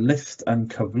os mae'r lifft yn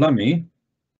cyflymu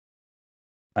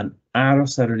yn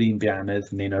aros ar yr un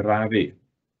bianydd neu'n arafu.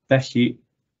 Felly,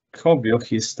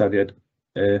 cofiwch i ystyried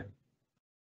y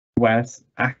gwerth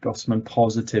ac os mae'n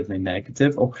positif neu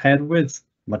negatif, oherwydd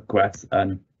mae'r gwerth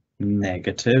yn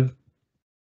negatif.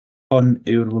 Hwn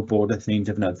yw'r wybodaeth ni'n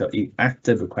defnyddio i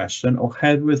ateb y cwestiwn.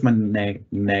 Oherwydd mae'n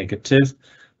negatif,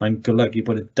 mae'n golygu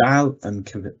bod y dal yn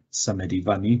symud i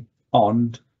fyny,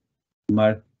 ond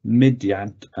mae'r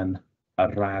mudiant yn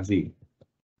arafu.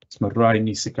 So mae rhaid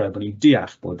ni sicrhau bod ni'n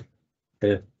deall bod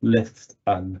y lifft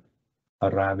yn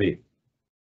arafu.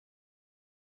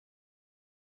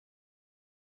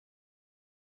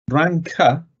 Ran C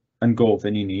yn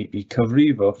gofyn i ni i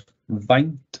cyfrifwch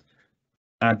faint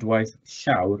adwaith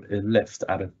llawr y lifft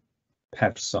ar y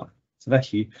person. So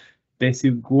felly, beth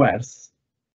yw gwerth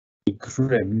i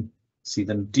grym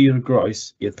sydd yn dirgroes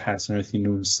i'r person wrth i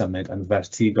nhw'n symud yn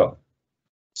vertigol.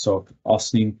 So, os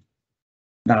ni'n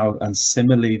nawr yn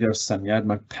simuleiddio'r syniad,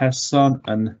 mae'r person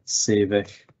yn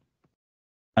sefyll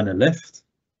yn y lifft,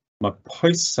 mae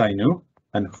pwysau nhw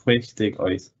yn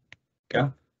 68 ga.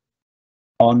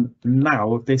 Ond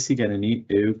nawr, beth sydd gennym ni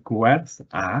yw gwerth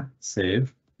A, sef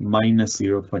minus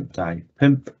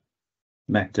 0.25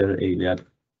 metr eiliad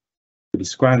wedi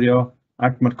sgwario,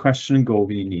 ac mae'r cwestiwn yn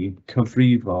gofyn i ni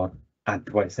cyfrifo'r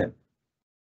adwaith hyn.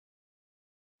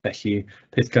 Felly,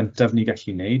 peth gyntaf ni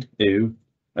gallu wneud yw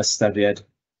ystyried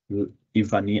i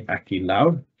fyny ac i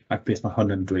lawr, ac beth mae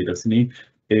hwn yn dweud wrth ni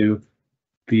yw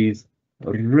bydd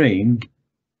rein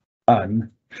yn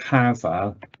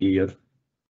hafal i'r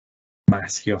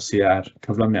mas lluosi ar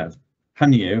cyflymiad.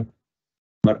 Hynny yw,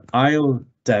 mae'r ail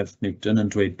def Newton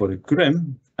yn dweud bod y grym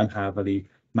yn hafal i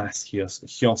mas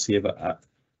lluosi efo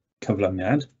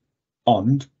cyflymiad,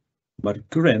 ond mae'r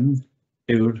grym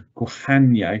yw'r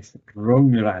gwahaniaeth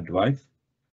rhwng yr adwaith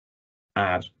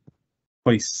a'r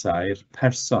pwysau'r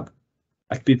person,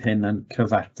 ac bydd hyn yn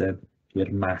cyfateb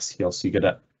i'r mas lluosi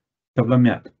gyda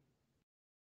cyflymiad.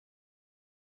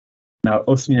 Nawr,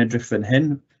 wrth ni'n edrych fan hyn,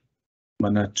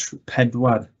 mae yna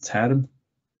 4 term,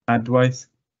 adwaith,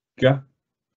 G,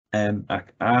 M ac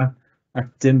A, ac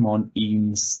dim ond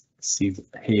un sydd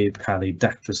heb cael ei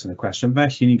datrys yn y cwestiwn.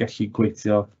 Felly, ni'n gallu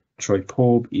gweithio trwy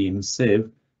pob un sef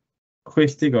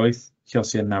 68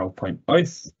 lluosi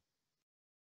 9.8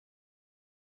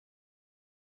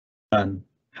 yn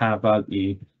hafal i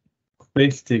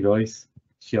 68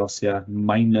 lluosi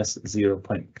minus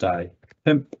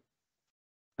 0.25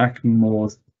 ac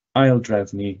modd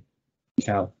aildrefnu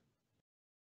cael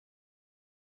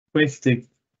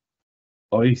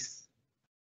 68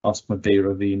 os mae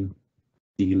beiro fi'n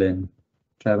dilyn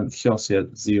trefn lluosiad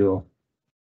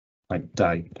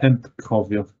 0.25,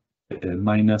 cofiwch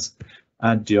minus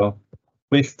adio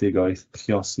 68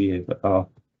 lluosi efo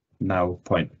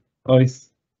 9.8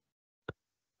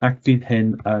 ac bydd hyn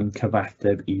yn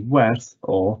cyfateb i werth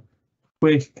o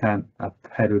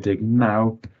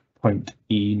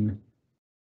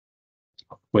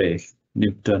 649.16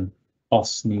 Newton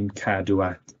os ni'n cadw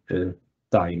at y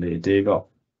deuliadegol.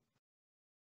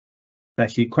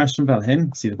 Felly, cwestiwn fel hyn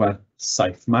sydd werth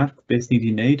 7 marc, beth ni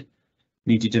wedi wneud?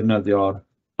 Ni wedi defnyddio'r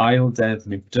ail def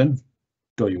Newton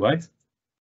dwywaith,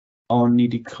 ond ni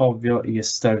wedi cofio i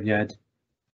ystyried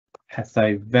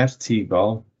pethau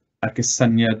vertigol ac y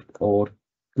syniad o'r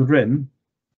grym,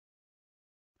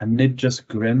 a nid jyst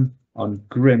grym, ond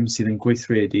grym sydd yn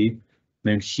gweithredu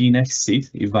mewn llinell syth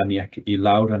i fyny ac i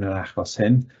lawr yn yr achos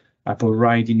hyn, a bod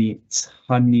rhaid i ni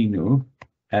tynnu nhw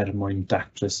mwyn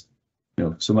datrys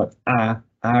nhw. So mae A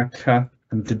a C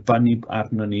yn dibynnu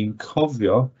arno ni'n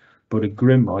cofio bod y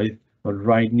grymoedd bod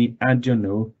rhaid ni adio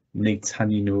nhw neu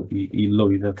tynnu nhw i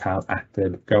lwyddo cael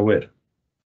ateb gywir.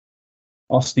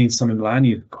 Os ni'n symud ymlaen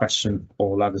i'r cwestiwn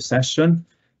olaf y sesiwn,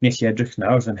 ni'n gallu edrych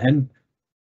nawr fan hyn.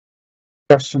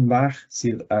 Cwestiwn bach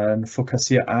sydd yn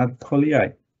ffocysu ar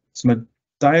pwliau. So mae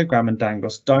diagram yn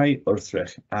dangos 2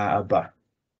 wrthrych A a B,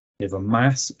 efo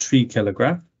mas 3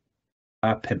 kg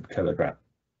a 5 kg.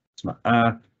 So mae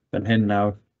A fan hyn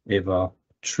nawr efo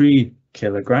 3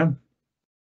 kg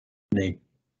neu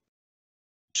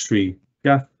 3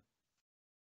 G.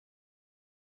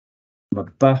 Mae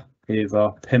B efo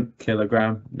 5 kg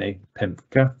neu 5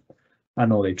 G. A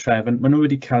nôl ei trefn, maen nhw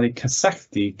wedi cael eu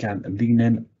cysylltu gan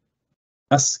linyn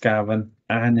ysgafn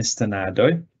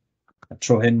anestynadwy. A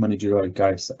tro hyn, maen nhw wedi rhoi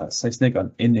gair Saesneg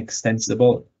ond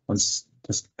inextensible, ond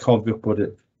just cofiwch bod y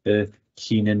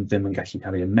llinyn ddim yn gallu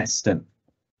cael ei ymestyn.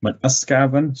 Mae'n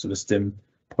ysgafn, so does dim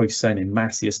pwysau neu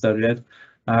mas i ystyried,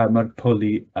 a mae'r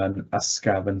pwli yn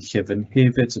ysgafn llyfn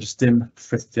hefyd, so does dim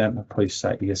ffrithiau a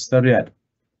pwysau i ystyried.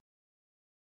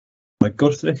 Mae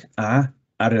gwrthrych A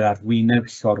ar yr arwyneb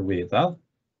llorweddol,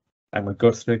 a mae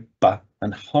gwrthrych B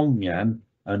yn hongian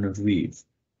yn rhydd.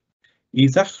 I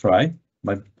ddechrau,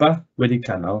 mae B wedi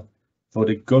cynnal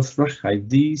fod y gwrthrychau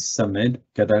ddi-symud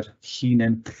gyda'r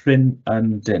llinyn prin yn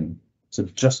dyn. So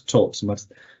just talk, so mae'r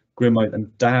grymoedd yn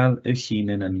dal y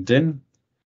llinyn yn dyn,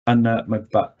 yna mae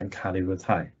B yn cael ei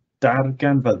ryddhau.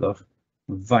 Darganfyddwch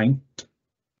faint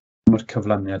mae'r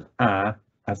cyflyniad A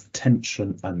a'r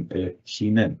tensiwn yn y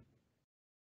llinyn.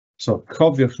 So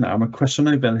cofiwch nawr, mae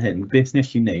cwestiynau fel hyn, beth ni'n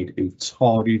gallu wneud yw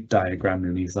torri'r diagram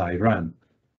mewn i ddau ran.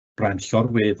 Ran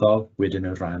llorweddol, wedyn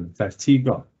y ran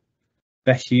vertigol.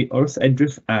 Felly, wrth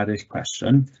edrych ar eich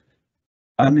cwestiwn,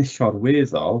 yn y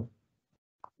llorweddol,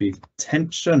 bydd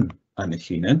tensiwn yn y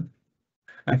llinyn,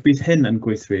 ac bydd hyn yn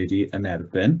gweithredu yn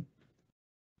erbyn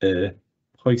y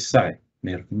pwysau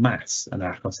neu'r mas yn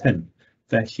achos hyn.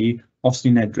 Felly, os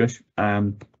ni'n edrych am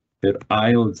yr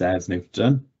ail deddf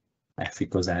Newton, F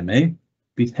equals ma,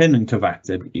 bydd hyn yn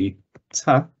cyfateb i T,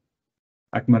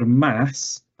 ac mae'r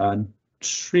mas yn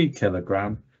 3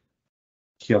 kg,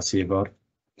 chios efo'r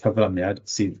cyflyniad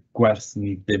sydd gwerth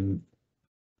ni ddim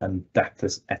yn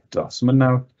datrys eto. So mae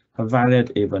nawr hyfaliad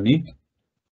efo ni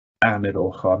am yr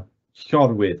ochr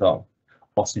llorweddol.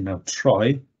 Os ni'n nawr troi,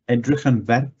 edrych yn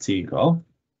vertigol,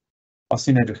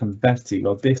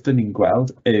 beth dyn ni'n gweld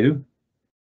yw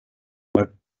mae'r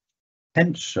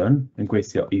tensiwn yn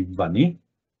gweithio i fyny.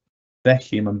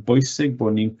 Felly mae'n bwysig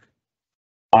bod ni'n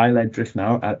ail-edrych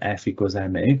nawr ar F equals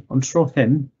ma, ond tro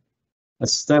hyn,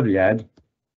 ystyried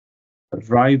y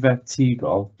rai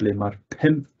vertigol ble mae'r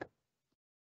 5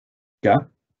 G,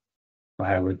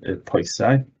 oherwydd y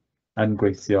pwysau, yn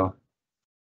gweithio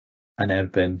yn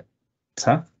erbyn T.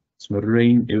 So mae'r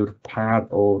rhain yw'r par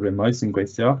o rymoedd sy'n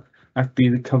gweithio, ac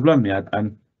bydd y cyflyniad yn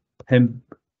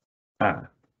 5A.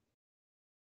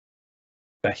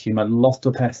 Felly mae lot o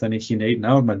pethau ni chi'n neud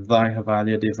nawr, mae ddau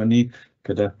hyfaliad efo ni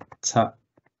gyda T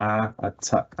A a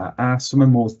T a A, so mae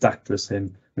modd datrys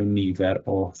hyn mewn nifer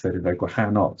o ffurfau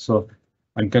gwahanol. So,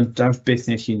 yn gyntaf, beth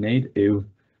ni'n chi'n neud yw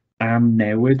am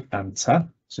newid am T,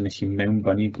 so ni'n chi'n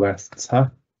mewnbynnu gwerth T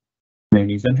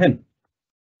mewn i fan hyn.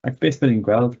 Ac beth byddwn ni'n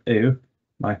gweld yw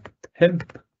mae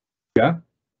 5G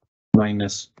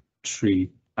minus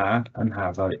 3A yn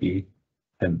hafal i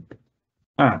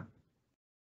 5A.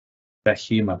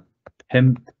 Felly mae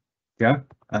 5G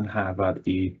yn hafal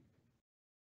i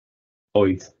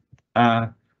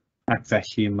 8A, ac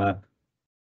felly mae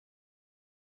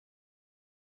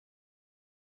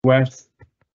gwerth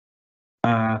A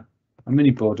yn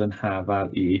mynd i bod yn hafal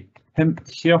i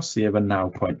 5 lluosi efo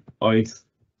 9.8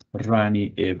 rannu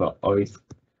efo 8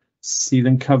 sydd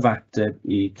yn cyfateb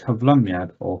i cyflyniad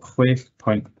o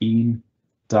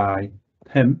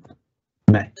 6.125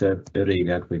 metr yr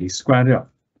eiliad wedi sgwario.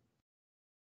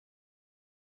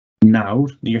 Nawr,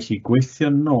 ni gallu gweithio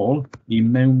nôl i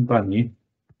mewnbynnu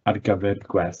ar gyfer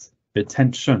gwerth y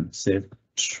tensiwn, sef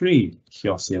 3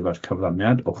 lluosi efo'r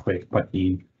cyflyniad o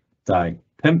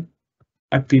 6.125,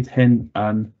 ac bydd hyn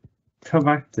yn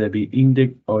cyfateb i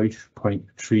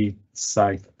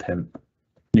 18.375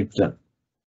 Newton.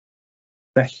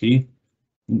 Felly,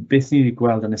 beth ni wedi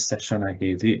gweld yn y sesiynau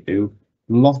heddi yw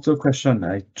lot o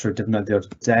cwestiynau trwy defnyddio'r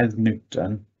deddf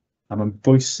Newton, a mae'n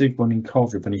bwysig bod ni'n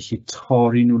cofio bod ni'n gallu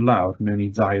torri nhw lawr mewn i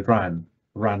ddau ran.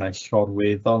 Rannau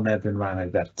llorweddol neu rannau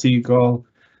vertigol,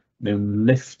 mewn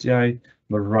lifftiau,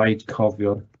 mae rhaid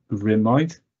cofio'r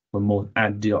grymoedd, mae modd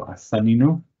adio a thynnu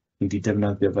nhw. Ni wedi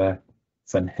defnyddio fe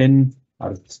fan hyn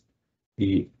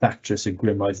i ddatrys y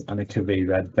grymoedd yn y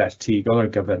cyfeiriad vertigol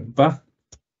ar gyfer B.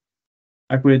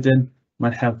 Ac wedyn,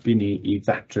 mae'n helpu ni i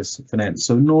ddatrys fan hyn.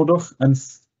 So nodwch yn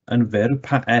fyr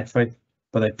pa effaith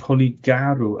byddai pwli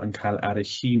garw yn cael ar y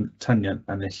tynion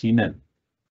yn y llinyn.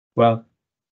 Wel,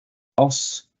 os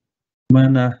mae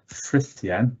yna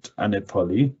ffrithiant yn y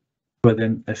pwli,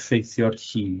 byddai'n effeithio'r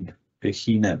hyd y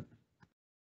llinyn.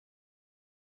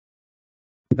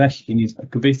 Felly,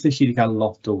 gobeithio chi wedi cael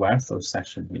lot o werth o'r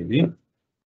sesiwn heddi.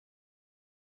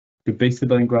 Gobeithio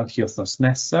byddai'n gweld chi wythnos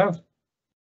nesaf,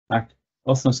 ac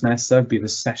wythnos nesaf bydd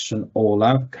y sesiwn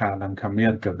olaf cael amcamu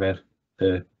ar gyfer y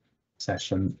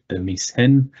sesiwn y mis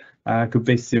hyn, a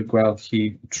gobeithio gweld chi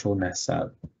tro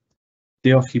nesaf.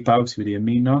 Diolch i bawb sydd wedi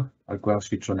ymuno, a gweld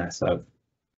chi tro nesaf.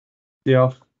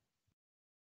 Diolch.